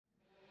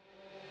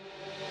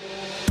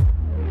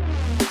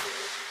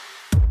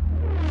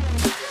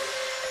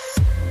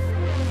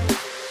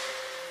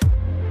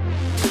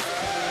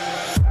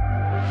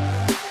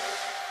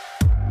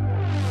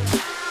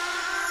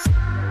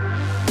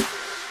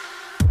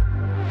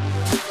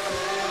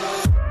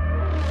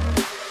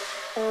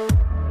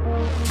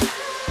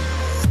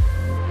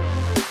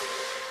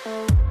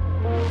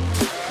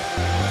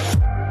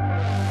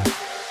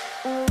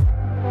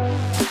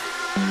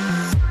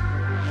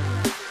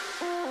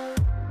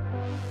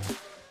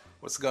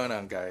What's going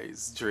on,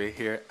 guys? Dre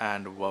here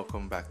and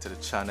welcome back to the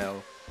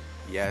channel.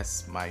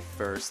 Yes, my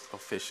first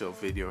official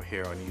video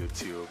here on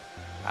YouTube,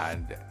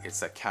 and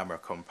it's a camera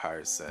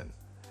comparison.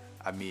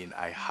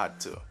 I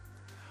had to.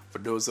 For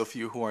those of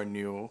you who are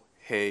new,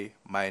 hey,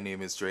 my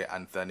name is Dre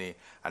Anthony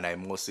and I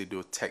mostly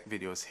do tech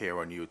videos here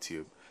on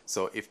YouTube.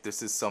 So if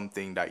this is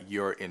something that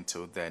you're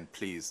into, then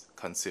please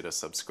consider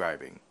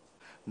subscribing.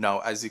 Now,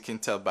 as you can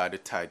tell by the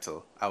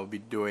title, I will be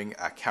doing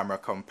a camera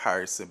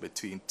comparison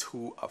between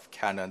two of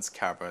Canon's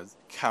cameras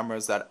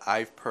that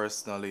I've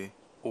personally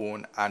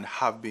own and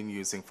have been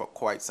using for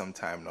quite some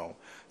time now.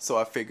 So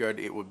I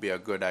figured it would be a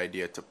good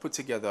idea to put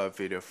together a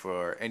video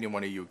for any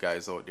one of you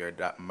guys out there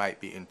that might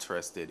be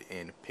interested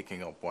in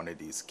picking up one of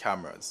these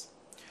cameras.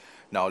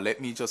 Now,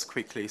 let me just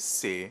quickly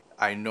say,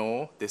 I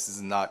know this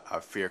is not a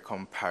fair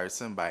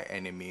comparison by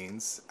any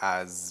means,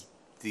 as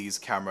these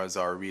cameras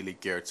are really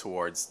geared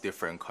towards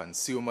different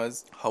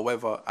consumers.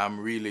 However,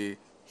 I'm really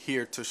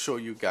here to show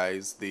you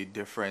guys the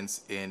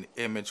difference in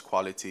image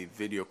quality,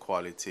 video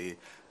quality,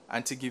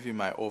 and to give you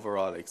my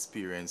overall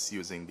experience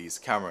using these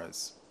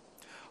cameras.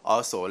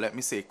 Also, let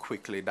me say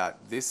quickly that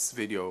this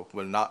video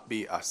will not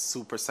be a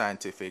super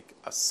scientific,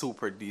 a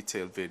super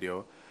detailed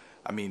video.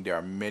 There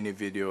are many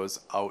videos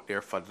out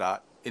there for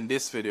that. In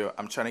this video,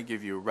 I'm trying to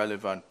give you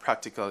relevant,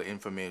 practical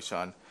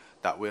information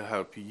that will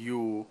help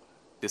you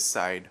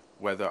decide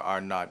whether or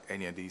not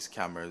any of these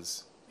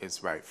cameras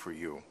is right for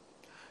you.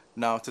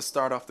 Now, to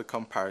start off the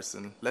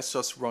comparison, let's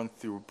just run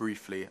through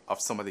briefly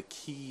of some of the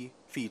key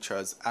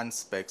features and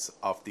specs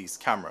of these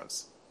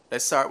cameras.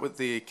 Let's start with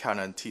the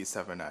Canon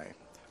T7i.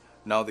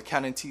 Now, the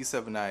Canon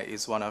T7i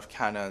is one of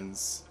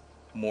Canon's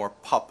more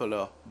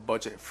popular,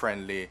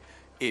 budget-friendly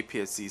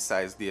APS-C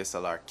size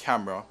DSLR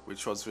camera,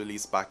 which was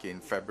released back in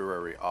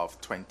February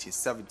of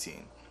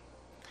 2017.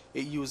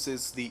 It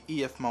uses the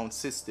EF mount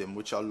system,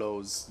 which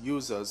allows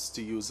users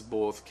to use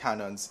both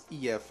Canon's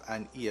EF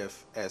and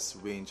EF-S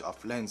range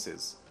of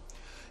lenses.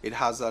 It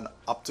has an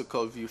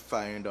optical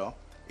viewfinder,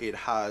 it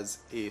has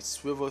a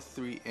swivel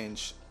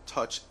 3-inch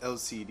touch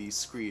LCD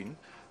screen,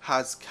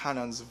 has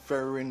Canon's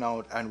very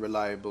renowned and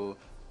reliable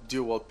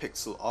dual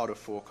pixel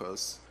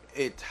autofocus.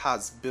 It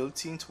has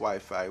built-in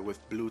Wi-Fi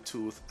with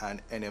Bluetooth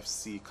and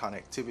NFC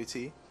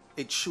connectivity.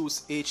 It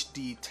shoots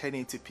HD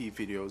 1080p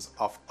videos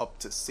of up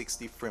to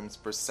 60 frames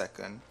per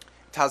second.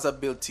 It has a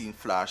built-in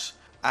flash,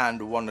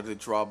 and one of the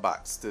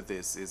drawbacks to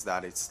this is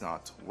that it's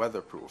not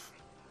weatherproof.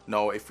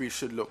 Now, if we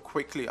should look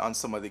quickly on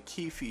some of the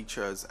key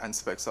features and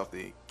specs of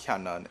the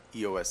Canon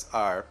EOS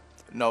R.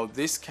 Now,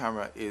 this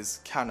camera is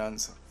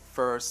Canon's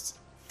first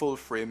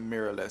full-frame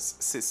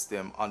mirrorless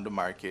system on the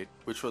market,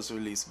 which was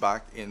released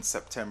back in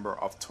September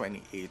of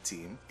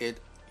 2018. It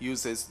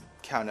uses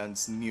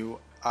Canon's new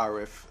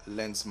RF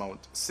lens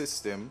mount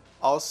system.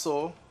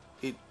 Also,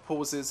 it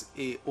poses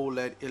a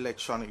OLED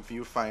electronic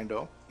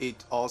viewfinder.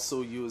 It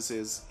also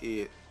uses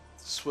a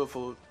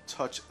swivel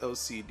touch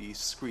LCD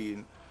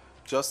screen,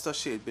 just a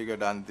shade bigger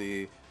than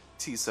the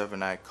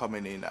T7i,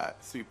 coming in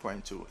at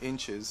 3.2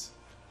 inches.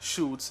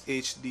 Shoots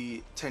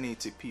HD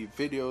 1080p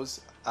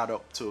videos at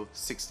up to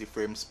 60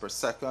 frames per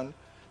second,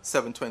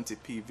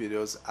 720p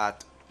videos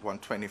at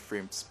 120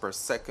 frames per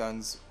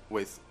second,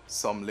 with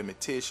some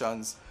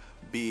limitations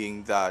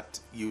being that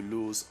you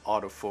lose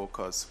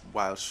autofocus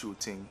while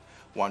shooting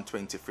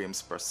 120 frames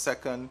per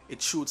second.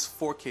 It shoots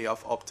 4K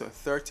of up to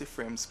 30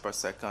 frames per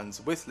second,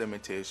 with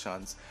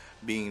limitations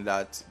being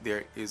that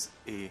there is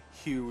a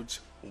huge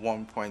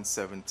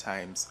 1.7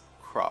 times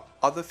crop.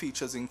 Other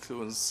features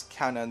includes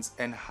Canon's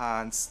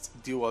enhanced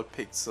dual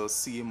pixel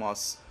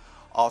CMOS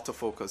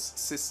autofocus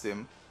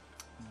system,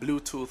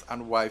 Bluetooth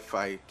and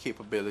Wi-Fi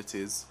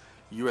capabilities,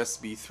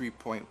 USB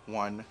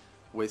 3.1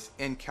 with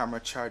in-camera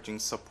charging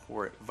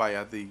support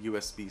via the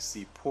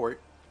USB-C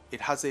port.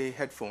 It has a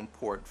headphone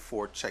port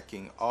for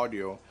checking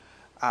audio,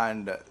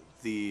 and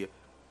the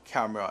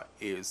camera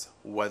is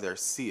weather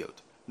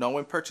sealed. Now,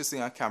 when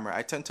purchasing a camera,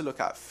 I tend to look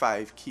at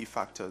 5 key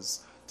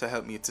factors to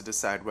help me to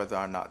decide whether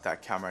or not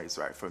that camera is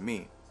right for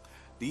me.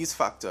 These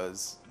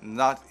factors,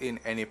 not in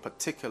any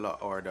particular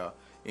order,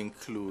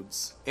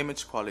 includes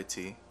image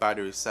quality,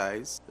 battery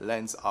size,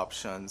 lens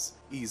options,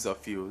 ease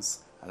of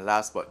use, and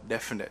last but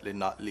definitely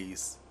not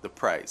least, the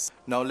price.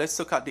 Now, let's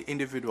look at the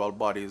individual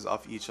bodies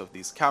of each of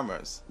these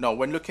cameras. Now,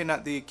 when looking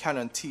at the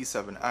Canon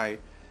T7i,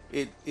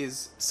 it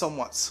is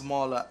somewhat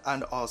smaller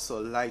and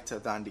also lighter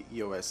than the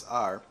EOS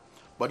R,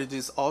 but it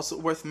is also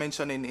worth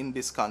mentioning in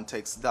this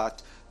context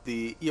that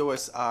the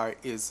EOS R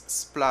is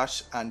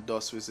splash and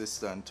dust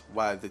resistant,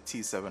 while the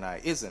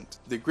T7i isn't.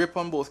 The grip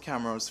on both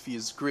cameras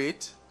feels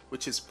great,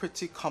 which is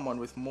pretty common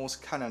with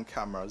most Canon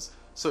cameras,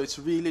 so it's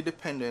really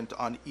dependent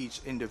on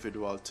each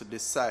individual to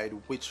decide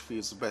which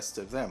feels best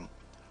to them.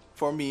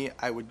 For me,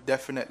 I would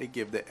definitely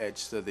give the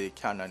edge to the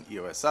Canon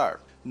EOS R.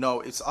 Now,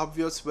 it's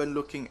obvious when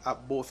looking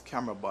at both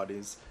camera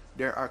bodies,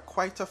 there are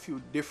quite a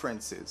few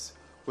differences,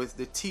 with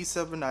the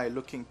T7i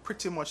looking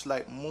pretty much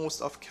like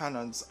most of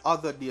Canon's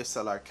other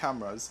DSLR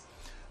cameras,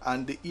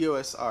 and the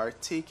EOS R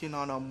taking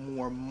on a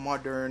more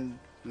modern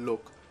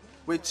look,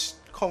 which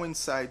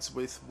coincides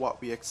with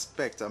what we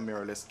expect a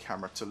mirrorless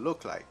camera to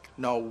look like.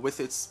 Now, with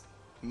its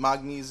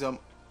magnesium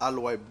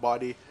alloy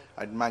body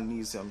and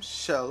magnesium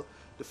shell,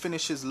 the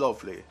finish is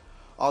lovely,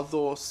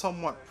 although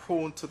somewhat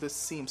prone to the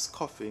seam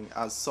scuffing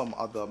as some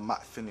other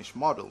matte finish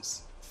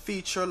models.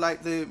 Feature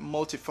like the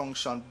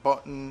multifunction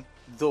button,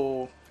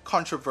 though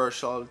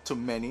controversial to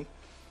many,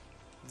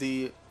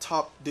 the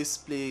top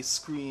display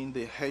screen,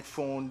 the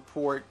headphone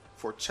port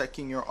for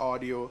checking your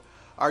audio,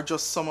 are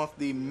just some of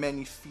the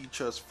many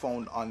features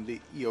found on the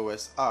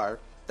EOS R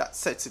that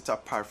sets it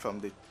apart from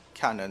the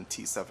Canon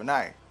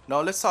T7i.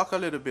 Now let's talk a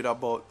little bit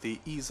about the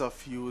ease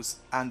of use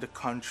and the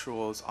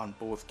controls on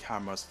both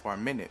cameras for a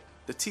minute.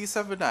 The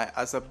T7i,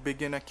 as a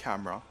beginner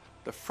camera,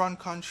 the front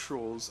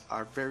controls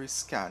are very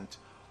scant,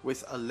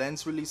 with a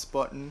lens release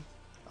button,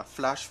 a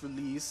flash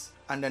release,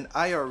 and an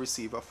IR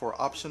receiver for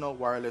optional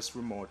wireless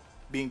remote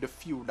being the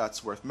few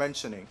that's worth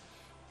mentioning.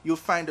 You'll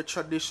find the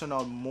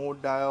traditional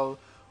mode dial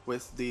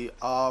with the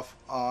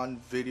off-on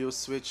video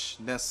switch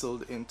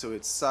nestled into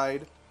its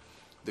side,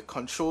 the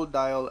control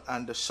dial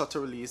and the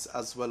shutter release,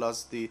 as well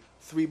as the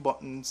 3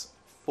 buttons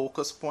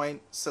focus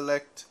point,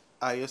 select,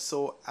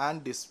 ISO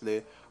and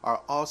display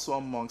are also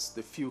amongst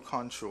the few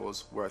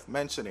controls worth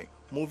mentioning.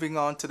 Moving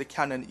on to the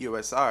Canon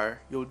EOS R,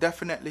 you'll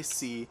definitely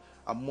see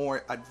a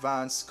more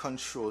advanced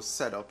control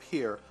setup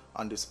here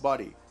on this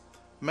body.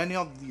 Many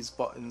of these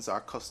buttons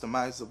are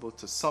customizable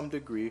to some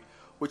degree,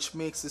 which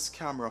makes this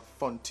camera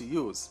fun to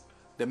use.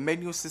 The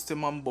menu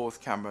system on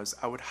both cameras,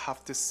 I would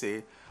have to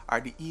say, are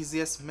the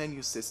easiest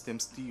menu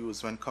systems to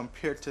use when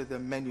compared to the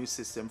menu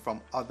system from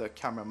other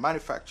camera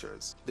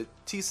manufacturers. The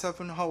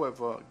T7,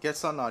 however,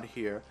 gets a nod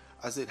here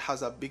as it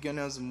has a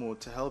beginner's mode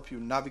to help you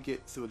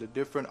navigate through the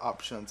different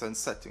options and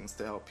settings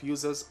to help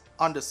users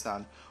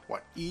understand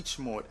what each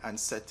mode and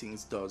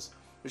settings does,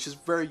 which is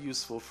very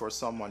useful for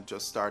someone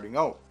just starting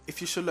out. If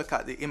you should look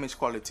at the image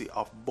quality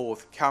of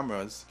both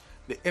cameras,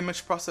 the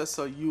image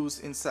processor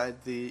used inside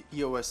the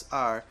EOS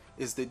R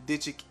is the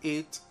Digic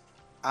 8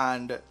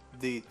 and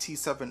the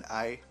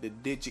T7i, the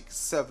Digic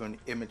 7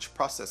 image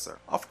processor.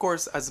 Of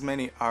course, as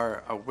many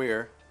are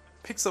aware,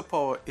 pixel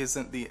power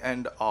isn't the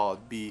end all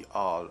be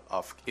all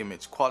of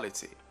image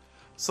quality.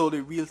 So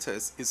the real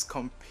test is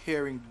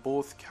comparing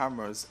both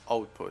cameras'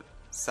 output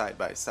side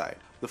by side.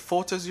 The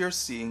photos you're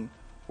seeing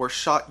were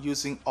shot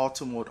using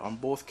auto mode on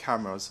both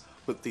cameras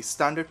with the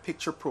standard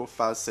picture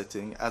profile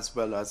setting as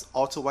well as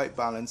auto white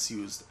balance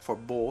used for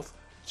both,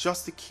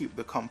 just to keep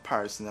the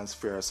comparison as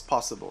fair as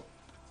possible.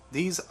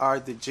 These are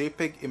the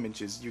JPEG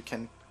images you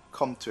can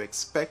come to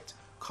expect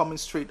coming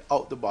straight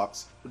out the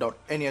box without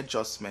any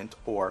adjustment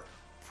or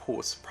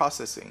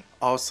post-processing.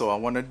 Also, I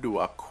want to do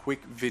a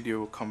quick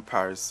video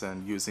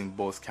comparison using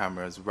both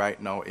cameras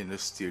right now in the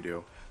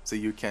studio so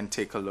you can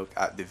take a look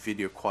at the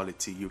video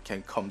quality you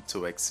can come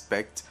to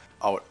expect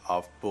out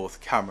of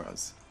both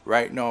cameras.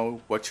 Right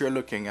now, what you're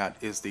looking at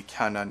is the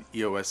Canon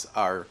EOS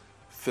R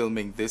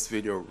filming this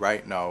video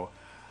right now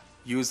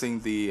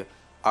using the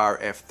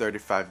RF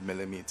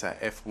 35mm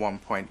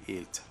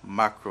f1.8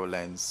 macro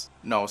lens.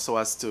 Now, so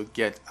as to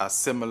get a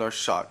similar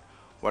shot,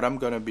 what I'm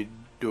going to be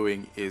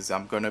doing is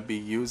I'm going to be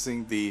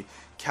using the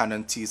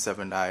Canon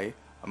T7i.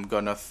 I'm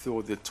going to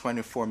throw the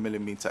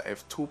 24mm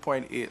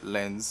f2.8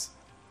 lens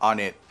on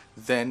it.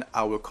 Then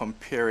I will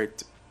compare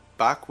it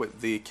back with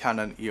the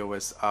Canon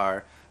EOS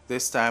R.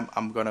 This time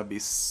I'm going to be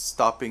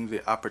stopping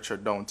the aperture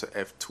down to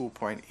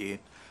f2.8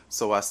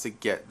 so as to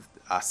get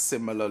a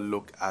similar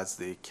look as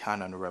the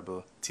Canon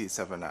Rebel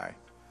T7i.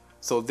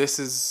 So this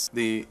is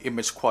the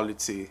image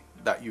quality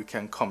that you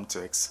can come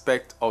to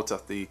expect out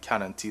of the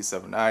Canon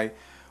T7i.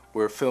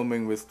 We're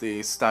filming with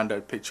the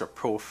standard picture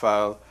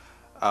profile,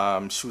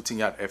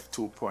 shooting at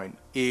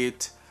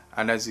f2.8,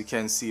 and as you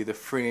can see, the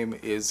frame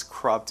is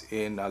cropped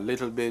in a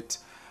little bit.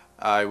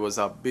 I was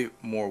a bit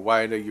more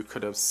wider. You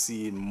could have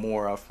seen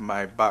more of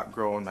my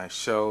background, my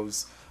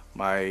shelves,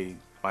 my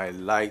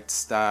light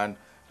stand.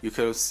 You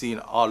could have seen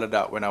all of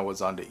that when I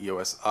was on the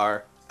EOS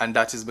R, and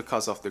that is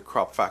because of the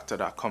crop factor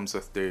that comes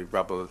with the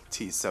Rebel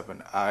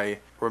T7i.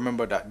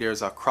 Remember that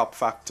there's a crop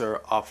factor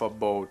of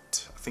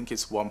about, I think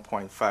it's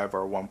 1.5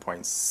 or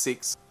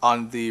 1.6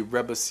 on the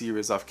Rebel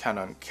series of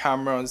Canon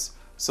cameras.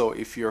 So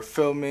if you're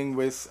filming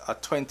with a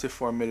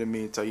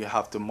 24mm, you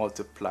have to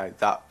multiply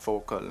that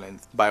focal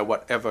length by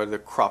whatever the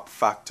crop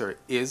factor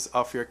is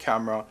of your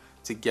camera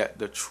to get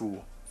the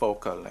true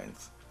focal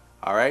length.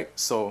 Alright,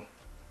 so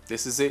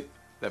this is it.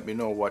 Let me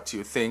know what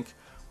you think.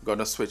 We're going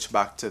to switch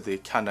back to the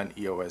Canon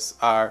EOS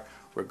R.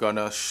 We're going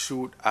to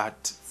shoot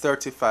at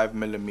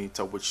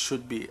 35mm, which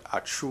should be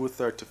a true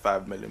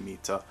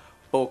 35mm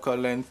focal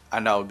length,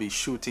 and I'll be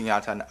shooting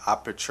at an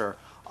aperture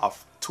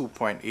of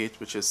 2.8,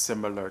 which is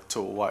similar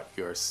to what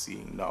you're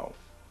seeing now.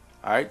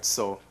 Alright,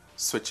 so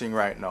switching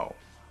right now.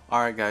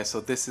 Alright guys,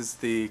 so this is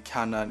the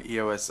Canon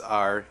EOS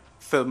R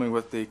filming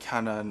with the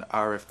Canon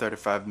RF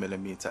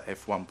 35mm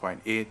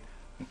f1.8.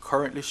 I'm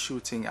currently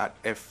shooting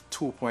at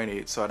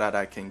f2.8 so that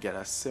I can get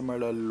a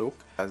similar look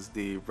as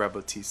the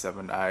Rebel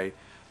T7i,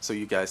 so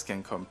you guys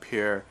can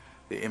compare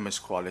the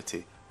image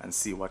quality. and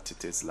see what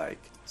it is like.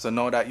 So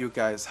now that you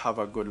guys have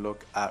a good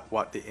look at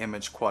what the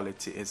image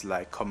quality is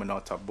like coming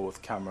out of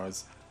both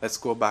cameras, let's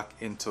go back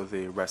into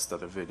the rest of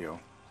the video.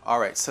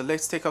 Alright, so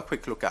let's take a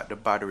quick look at the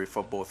battery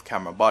for both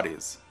camera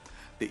bodies.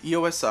 The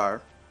EOS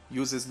R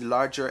uses the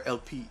larger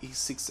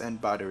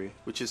LPE6N battery,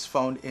 which is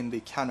found in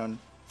the Canon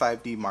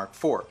 5D Mark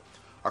IV.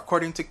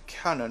 According to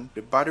Canon,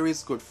 the battery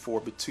is good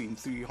for between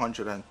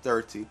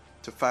 330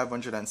 to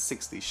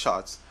 560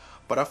 shots,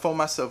 but I found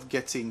myself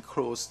getting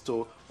close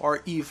to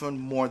or even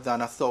more than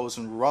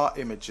 1,000 raw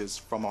images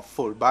from a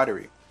full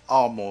battery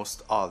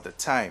almost all the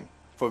time.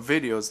 For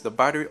videos, the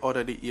battery out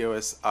of the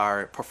EOS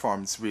R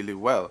performs really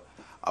well.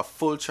 A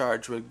full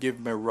charge will give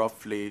me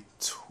roughly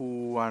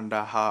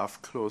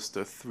 2.5 close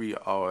to 3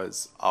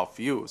 hours of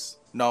use.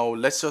 Now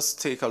let's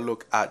just take a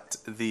look at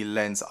the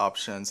lens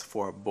options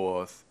for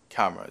both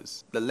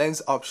cameras. The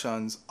lens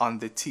options on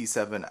the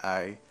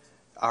T7i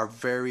are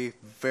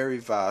very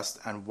vast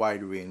and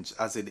wide range,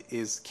 as it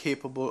is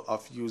capable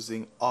of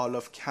using all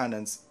of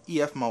Canon's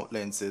EF mount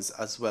lenses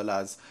as well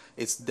as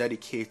its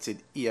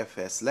dedicated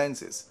EFS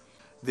lenses.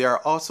 There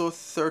are also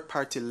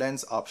third-party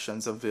lens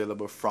options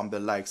available from the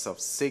likes of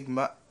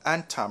Sigma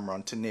and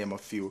Tamron, to name a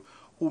few,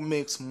 who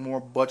makes more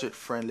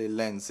budget-friendly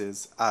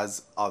lenses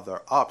as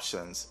other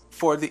options.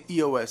 For the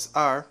EOS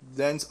R,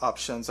 lens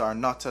options are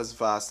not as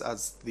vast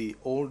as the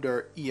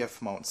older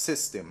EF mount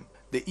system.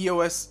 The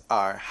EOS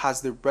R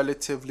has the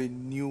relatively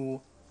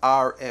new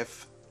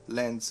RF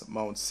lens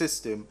mount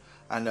system,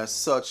 and as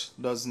such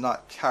does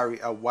not carry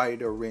a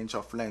wider range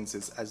of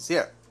lenses as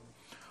yet.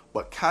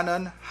 But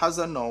Canon has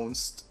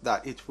announced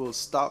that it will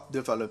stop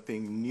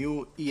developing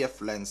new EF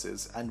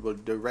lenses and will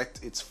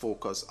direct its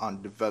focus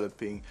on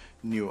developing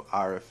new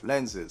RF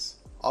lenses.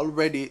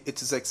 Already,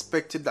 it is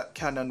expected that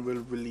Canon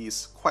will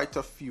release quite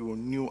a few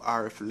new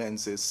RF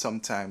lenses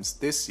sometimes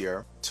this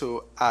year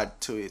to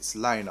add to its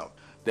lineup.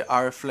 The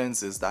RF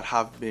lenses that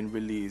have been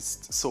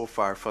released so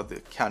far for the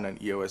Canon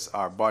EOS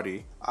R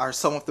body are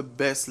some of the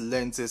best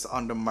lenses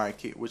on the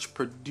market, which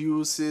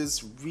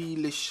produces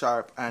really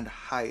sharp and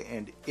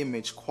high-end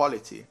image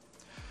quality.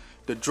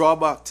 The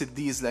drawback to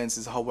these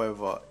lenses,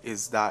 however,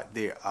 is that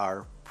they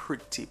are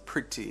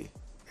pretty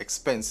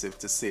expensive,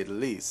 to say the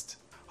least.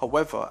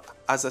 However,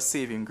 as a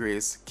saving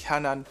grace,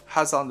 Canon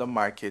has on the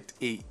market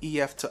a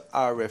EF to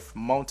RF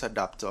mount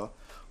adapter,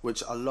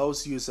 which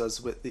allows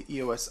users with the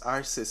EOS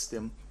R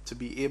system to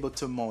be able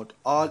to mount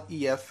all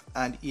EF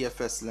and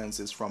EFS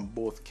lenses from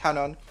both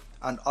Canon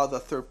and other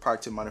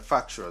third-party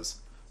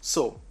manufacturers.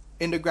 So,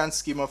 in the grand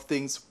scheme of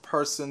things,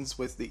 persons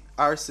with the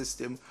R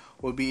system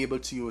will be able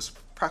to use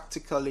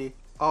practically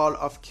all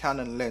of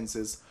Canon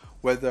lenses,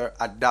 whether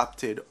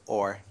adapted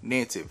or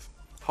native.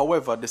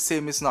 However, the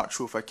same is not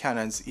true for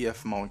Canon's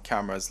EF mount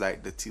cameras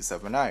like the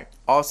T7i.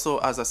 Also,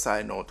 as a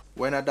side note,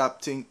 when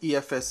adapting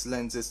EFS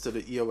lenses to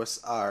the EOS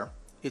R,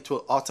 it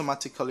will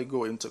automatically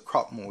go into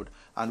crop mode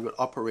and will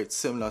operate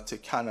similar to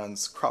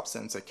Canon's crop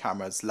sensor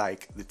cameras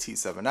like the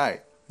T7i.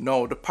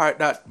 Now, the part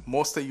that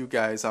most of you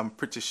guys, I'm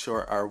pretty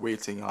sure, are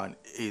waiting on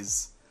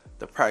is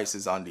the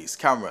prices on these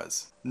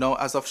cameras. Now,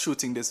 as of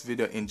shooting this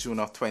video in June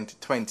of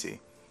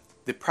 2020,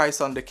 the price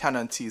on the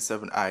Canon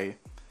T7i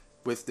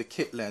with the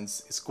kit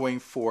lens is going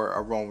for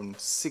around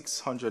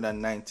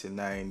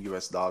 $699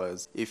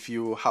 US. If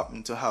you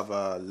happen to have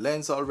a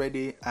lens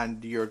already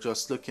and you're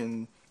just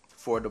looking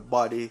for the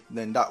body,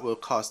 then that will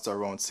cost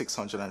around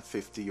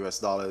 $650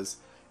 US.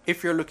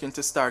 If you're looking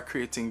to start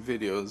creating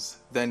videos,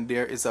 then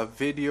there is a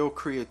video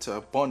creator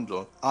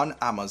bundle on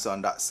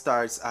Amazon that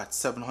starts at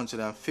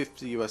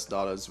 $750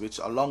 US, which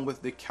along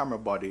with the camera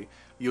body,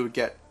 you'll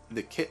get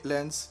the kit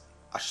lens,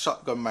 a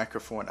shotgun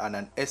microphone and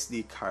an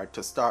SD card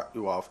to start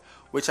you off,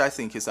 which I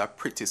think is a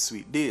pretty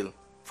sweet deal.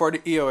 For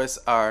the EOS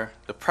R,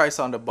 the price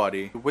on the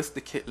body with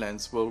the kit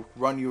lens will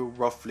run you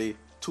roughly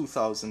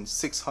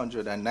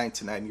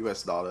 $2,699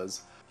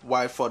 US,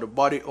 while for the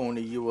body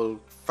only you will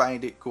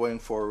find it going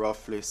for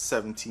roughly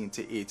 $1,700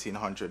 to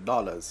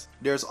 $1,800.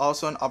 There's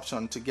also an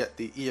option to get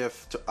the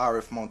EF to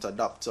RF mount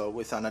adapter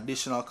with an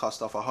additional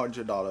cost of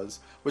 $100,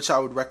 which I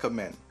would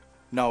recommend.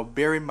 Now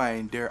bear in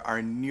mind, there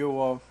are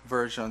newer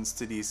versions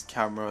to these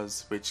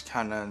cameras which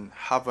Canon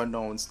have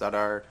announced that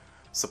are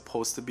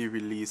supposed to be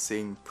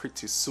releasing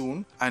pretty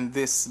soon, and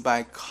this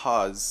might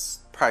cause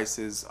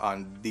prices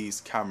on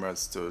these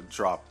cameras to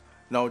drop.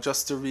 Now,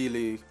 just to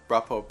really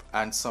wrap up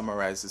and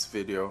summarize this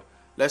video,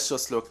 let's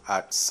just look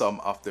at some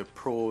of the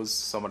pros,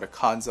 some of the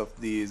cons of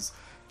these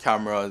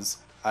cameras,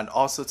 and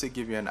also to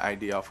give you an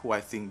idea of who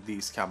I think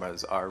these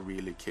cameras are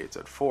really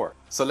catered for.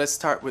 So let's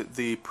start with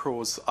the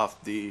pros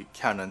of the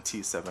Canon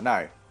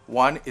T7i.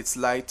 One, it's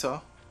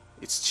lighter,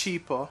 it's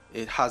cheaper,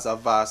 it has a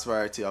vast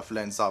variety of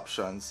lens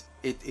options,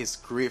 it is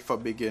great for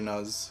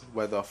beginners,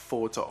 whether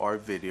photo or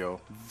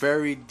video,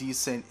 very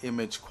decent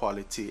image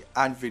quality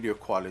and video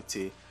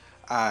quality,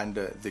 and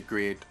the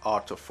great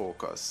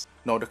autofocus.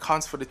 Now the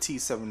cons for the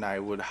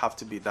T7i would have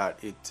to be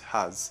that it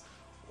has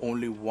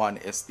only one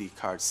SD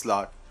card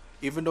slot.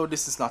 Even though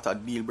this is not a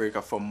deal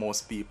breaker for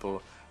most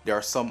people, There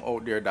are some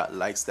out there that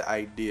likes the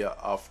idea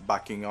of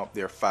backing up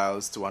their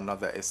files to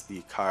another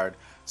SD card,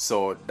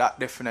 so that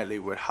definitely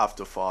would have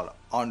to fall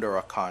under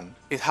a con.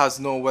 It has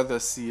no weather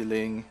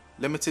sealing,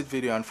 limited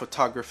video and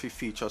photography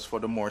features for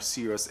the more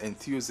serious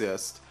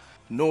enthusiast,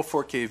 no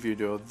 4K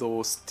video,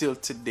 though still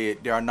to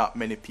date there are not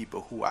many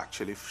people who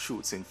actually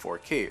shoots in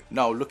 4K.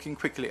 Now looking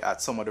quickly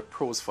at some of the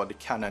pros for the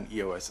Canon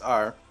EOS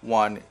R,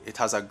 one, it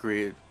has a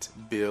great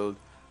build.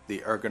 The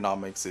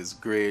ergonomics is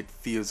great,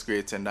 feels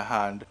great in the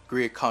hand,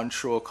 great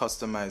control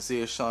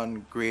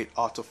customization, great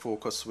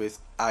autofocus with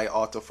eye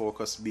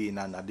autofocus being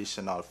an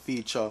additional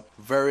feature,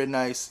 very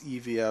nice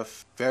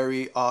EVF,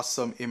 very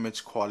awesome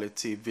image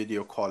quality,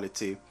 video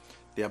quality,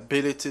 the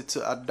ability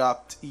to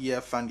adapt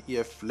EF and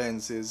EF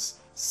lenses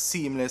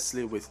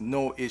seamlessly with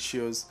no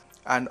issues.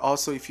 And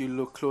also if you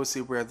look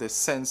closely where the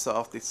sensor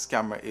of this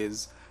camera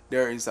is,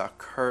 there is a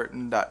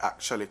curtain that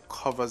actually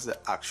covers the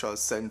actual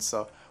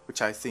sensor,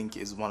 which I think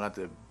is one of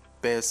the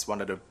best,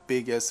 one of the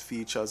biggest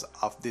features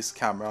of this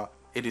camera.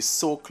 It is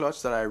so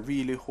clutch that I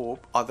really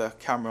hope other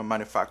camera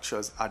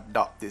manufacturers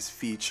adopt this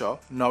feature.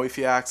 Now if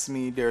you ask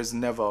me, there's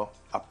never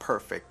a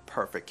perfect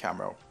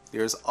camera.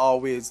 There's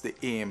always the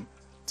aim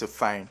to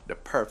find the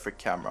perfect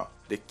camera.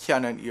 The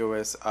Canon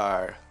EOS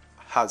R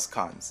has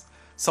cons.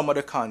 Some of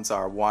the cons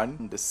are,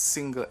 one, the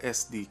single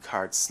SD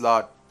card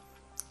slot.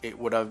 It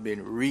would have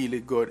been really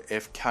good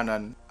if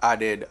Canon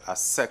added a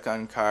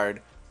second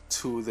card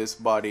to this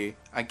body.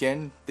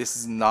 Again, this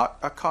is not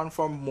a con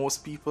for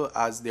most people,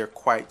 as they're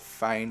quite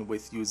fine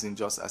with using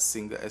just a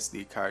single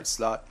SD card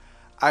slot.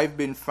 I've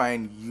been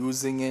fine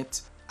using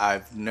it.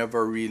 I've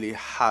never really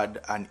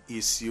had an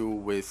issue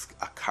with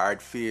a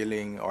card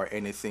failing or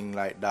anything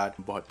like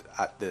that, but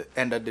at the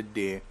end of the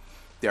day,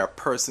 there are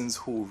persons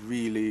who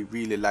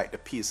really like the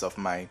peace of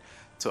mind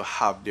to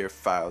have their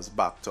files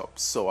backed up.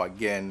 So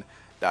again,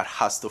 that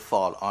has to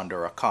fall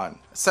under a con.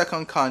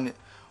 Second con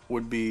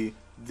would be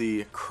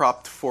the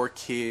cropped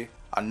 4K.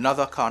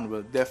 Another con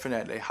will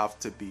definitely have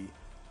to be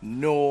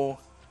no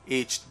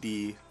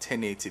HD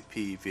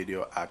 1080p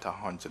video at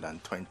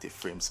 120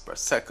 frames per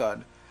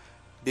second.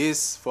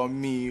 This for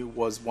me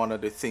was one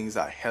of the things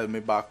that held me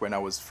back when I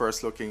was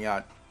first looking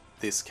at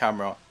this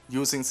camera.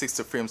 Using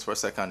 60 frames per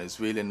second is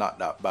really not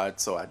that bad,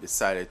 so I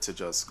decided to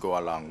just go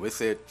along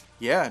with it.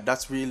 Yeah,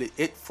 that's really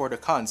it for the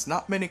cons.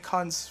 Not many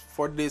cons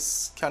for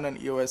this Canon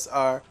EOS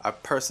R.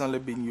 I've personally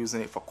been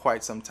using it for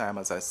quite some time.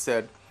 As I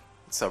said,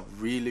 it's a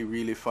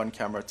really fun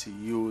camera to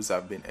use.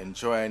 I've been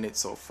enjoying it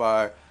so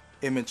far.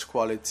 Image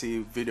quality,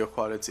 video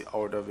quality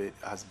out of it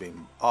has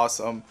been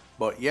awesome.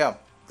 But yeah,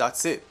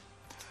 that's it.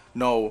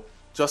 Now,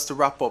 just to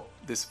wrap up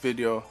this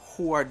video,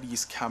 who are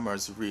these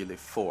cameras really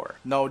for?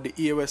 Now, the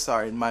EOS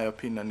R, in my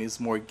opinion, is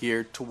more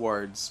geared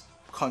towards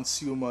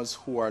consumers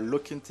who are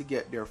looking to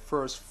get their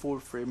first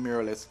full-frame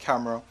mirrorless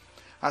camera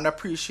and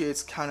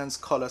appreciates Canon's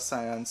color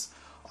science.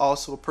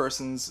 Also,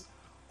 persons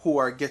who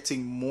are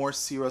getting more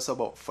serious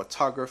about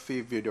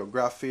photography,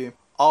 videography.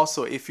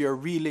 Also, if you're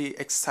really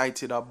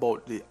excited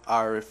about the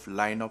RF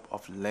lineup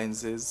of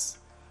lenses,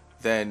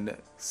 then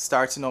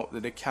starting out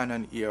with the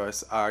Canon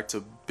EOS R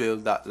to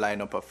build that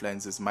lineup of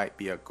lenses might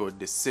be a good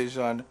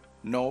decision.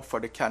 Now for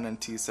the Canon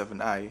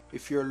T7i,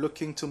 if you're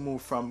looking to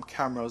move from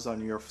cameras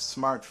on your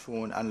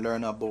smartphone and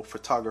learn about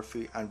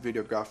photography and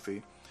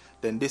videography,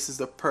 then this is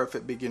the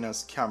perfect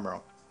beginner's camera.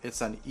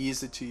 It's an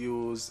easy to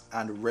use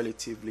and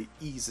relatively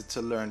easy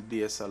to learn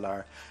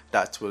DSLR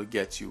that will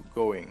get you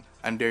going.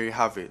 And there you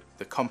have it,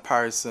 the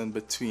comparison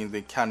between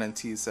the Canon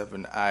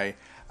T7i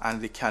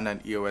and the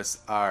Canon EOS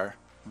R.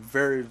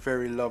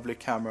 Very lovely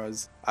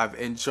cameras. I've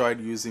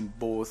enjoyed using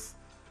both.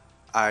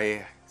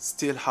 I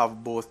still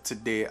have both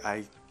today.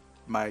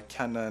 My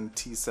Canon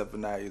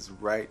T7i is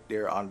right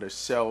there on the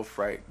shelf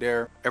right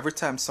there. Every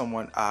time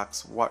someone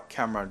asks what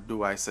camera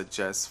do I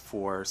suggest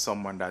for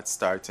someone that's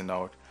starting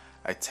out,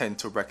 I tend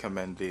to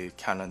recommend the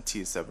Canon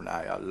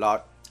T7i a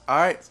lot.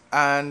 Alright,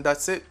 and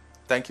that's it.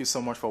 Thank you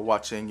so much for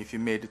watching. If you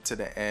made it to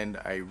the end,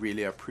 I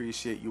really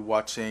appreciate you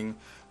watching.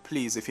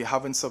 Please, if you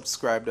haven't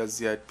subscribed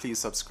as yet, please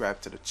subscribe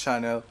to the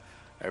channel.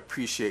 I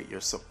appreciate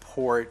your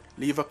support.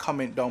 Leave a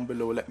comment down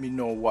below. Let me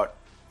know what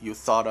you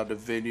thought of the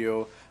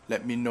video.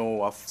 Let me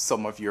know of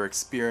some of your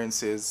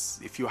experiences.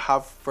 If you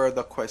have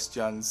further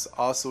questions,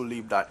 also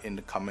leave that in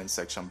the comment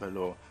section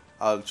below.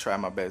 I'll try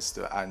my best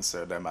to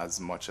answer them as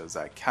much as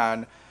I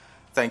can.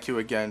 Thank you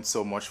again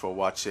so much for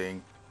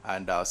watching,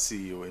 and I'll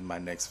see you in my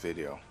next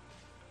video.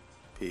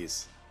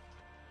 Peace.